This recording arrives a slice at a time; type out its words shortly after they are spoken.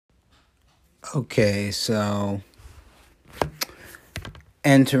Okay, so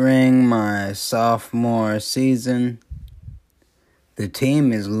entering my sophomore season, the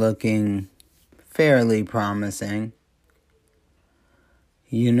team is looking fairly promising.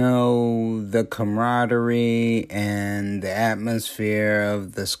 You know, the camaraderie and the atmosphere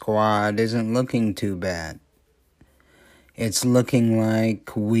of the squad isn't looking too bad. It's looking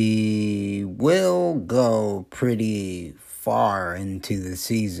like we will go pretty far into the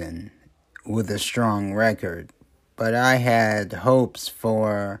season with a strong record. But I had hopes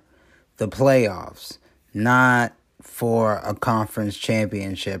for the playoffs, not for a conference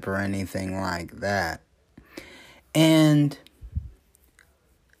championship or anything like that. And,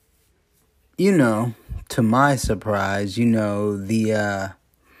 to my surprise, the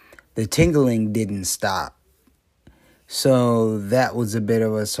tingling didn't stop. So that was a bit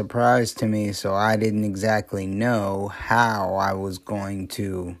of a surprise to me, so I didn't exactly know how I was going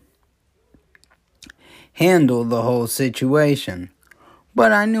to handle the whole situation.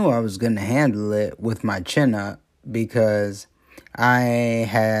 But I knew I was going to handle it with my chin up because I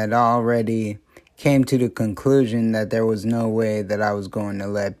had already came to the conclusion that there was no way that I was going to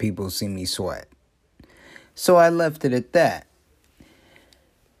let people see me sweat. So I left it at that.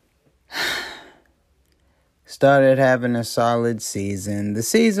 Started having a solid season. The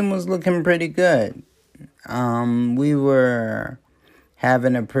season was looking pretty good. We were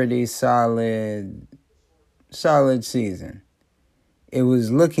having a pretty solid season. It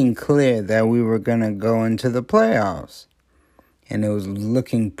was looking clear that we were going to go into the playoffs. And it was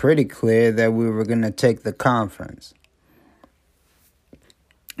looking pretty clear that we were going to take the conference.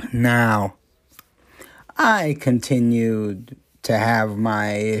 Now, I continued to have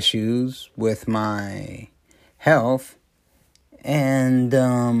my issues with my health. And,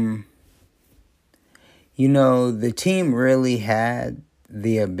 the team really had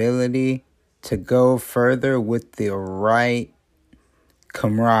the ability to go further with the right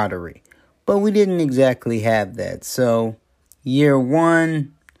camaraderie. But we didn't exactly have that. So, year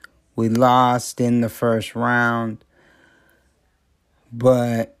one, we lost in the first round.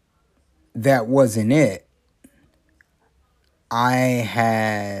 But that wasn't it. I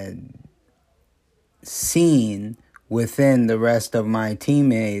had seen within the rest of my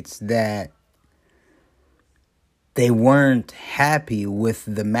teammates that they weren't happy with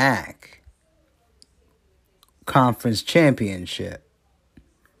the MAC conference championship.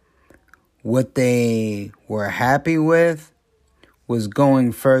 What they were happy with was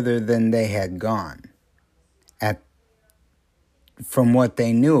going further than they had gone from what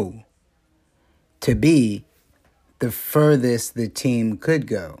they knew to be the furthest the team could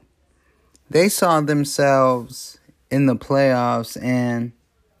go. They saw themselves in the playoffs and,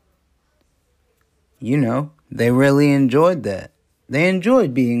 they really enjoyed that. They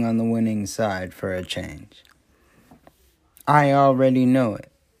enjoyed being on the winning side for a change. I already know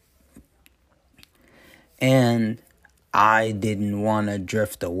it. And I didn't want to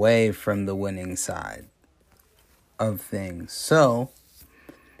drift away from the winning side of things.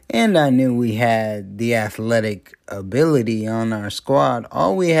 And I knew we had the athletic ability on our squad.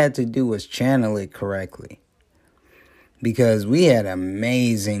 All we had to do was channel it correctly. Because we had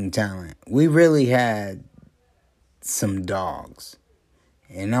amazing talent. We really had some dogs.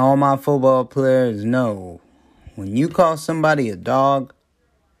 And all my football players know, when you call somebody a dog,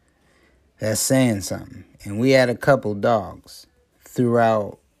 that's saying something. And we had a couple dogs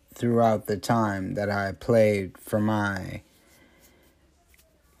throughout the time that I played for my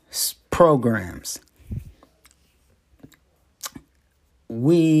programs.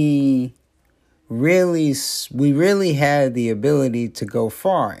 We really had the ability to go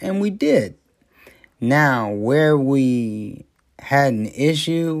far, and we did. Now, where we had an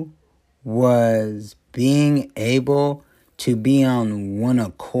issue was being able to be on one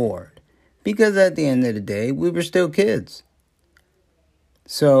accord. Because at the end of the day, we were still kids.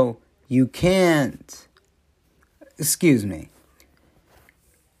 So, you can't... Excuse me.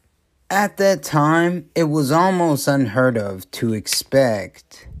 At that time, it was almost unheard of to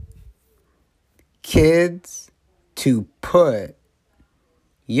expect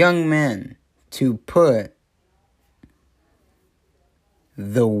young men to put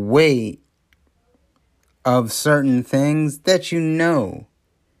the weight of certain things that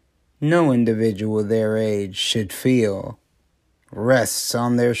no individual their age should feel rests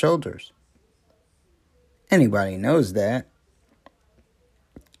on their shoulders. Anybody knows that.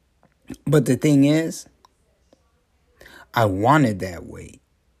 But the thing is, I wanted that weight.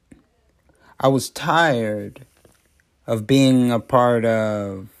 I was tired of being a part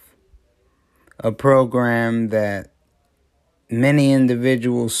of a program that many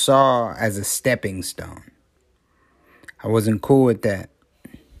individuals saw as a stepping stone. I wasn't cool with that.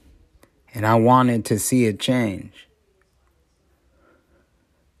 And I wanted to see a change.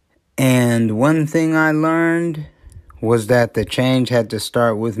 And one thing I learned was that the change had to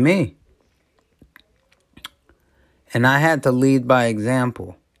start with me. And I had to lead by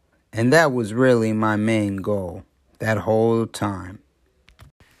example. And that was really my main goal that whole time.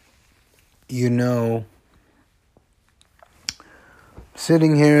 You know,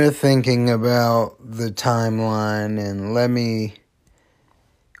 sitting here thinking about the timeline, and let me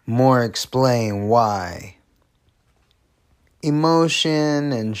more explain why.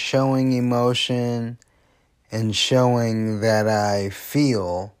 Emotion and showing emotion and showing that I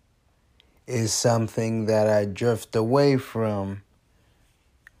feel is something that I drift away from.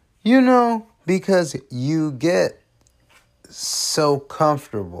 You know, because you get so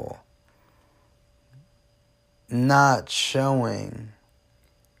comfortable not showing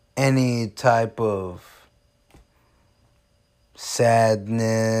any type of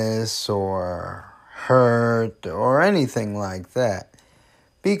sadness or hurt or anything like that.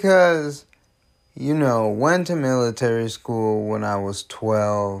 Because, you know, went to military school when I was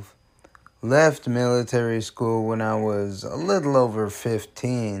 12, left military school when I was a little over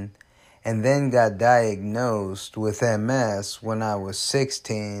 15, and then got diagnosed with MS when I was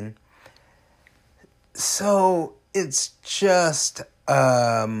 16. So it's just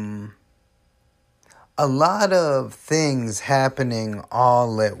a lot of things happening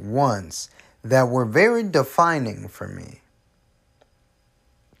all at once that were very defining for me.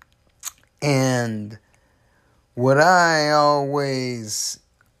 And what I always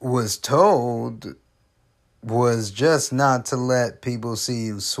was told was just not to let people see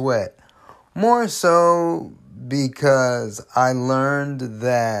you sweat. More so because I learned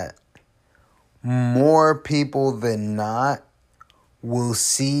that more people than not will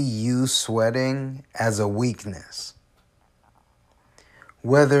see you sweating as a weakness.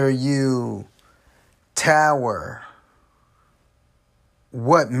 Whether you tower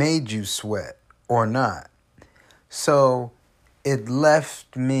what made you sweat or not. So it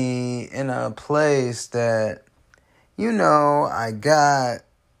left me in a place that, you know, I got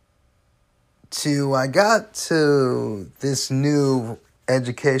to this new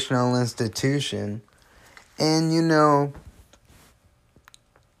educational institution, and, you know,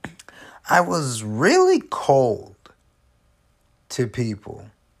 I was really cold to people.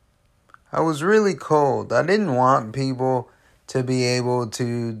 I was really cold. I didn't want people to be able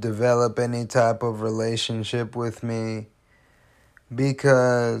to develop any type of relationship with me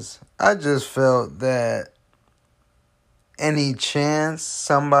because I just felt that any chance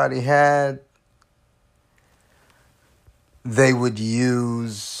somebody had, they would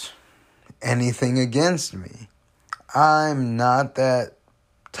use anything against me. I'm not that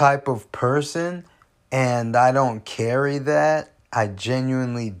type of person, and I don't carry that. I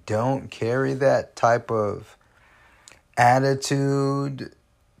genuinely don't carry that type of attitude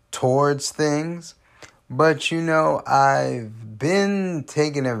towards things. But, you know, I've been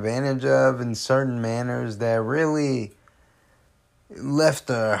taken advantage of in certain manners that really left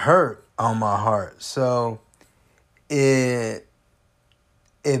a hurt on my heart. So it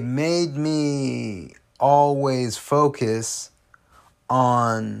made me always focus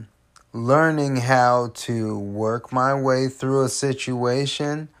on learning how to work my way through a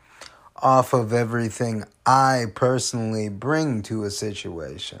situation off of everything I personally bring to a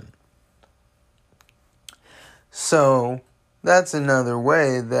situation. So that's another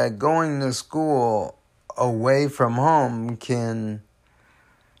way that going to school away from home can,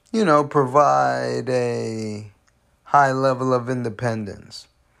 you know, provide a high level of independence,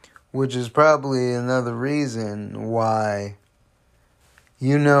 which is probably another reason why,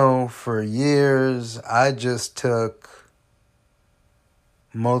 you know, for years I just took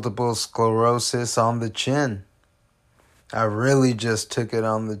multiple sclerosis on the chin. I really just took it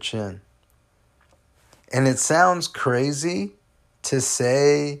on the chin. And it sounds crazy to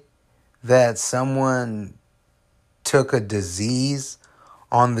say that someone took a disease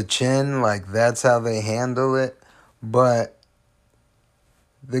on the chin, like that's how they handle it. But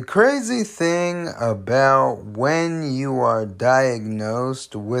the crazy thing about when you are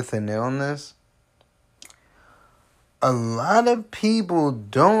diagnosed with an illness, a lot of people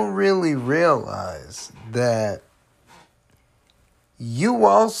don't really realize that you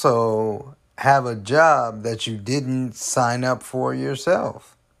also have a job that you didn't sign up for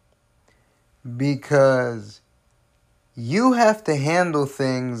yourself. Because you have to handle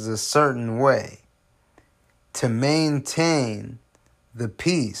things a certain way to maintain the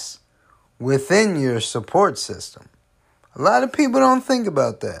peace within your support system. A lot of people don't think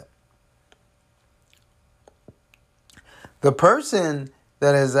about that. The person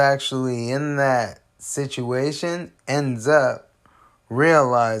that is actually in that situation ends up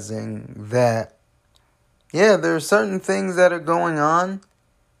realizing that, yeah, there are certain things that are going on.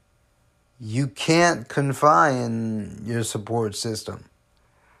 You can't confide in your support system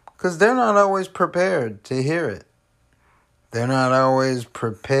because they're not always prepared to hear it. They're not always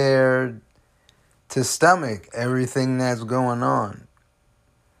prepared to stomach everything that's going on.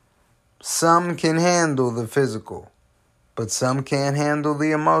 Some can handle the physical, but some can't handle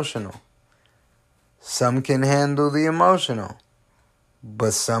the emotional. Some can handle the emotional,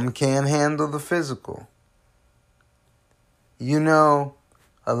 but some can't handle the physical. You know,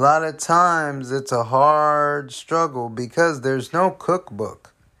 a lot of times it's a hard struggle because there's no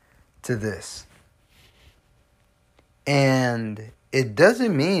cookbook to this. And it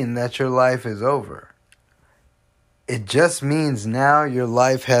doesn't mean that your life is over. It just means now your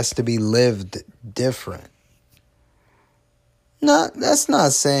life has to be lived different. No, that's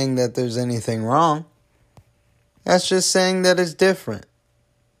not saying that there's anything wrong. That's just saying that it's different.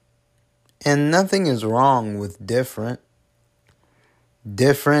 And nothing is wrong with different.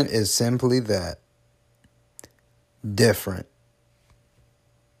 Different is simply that. Different.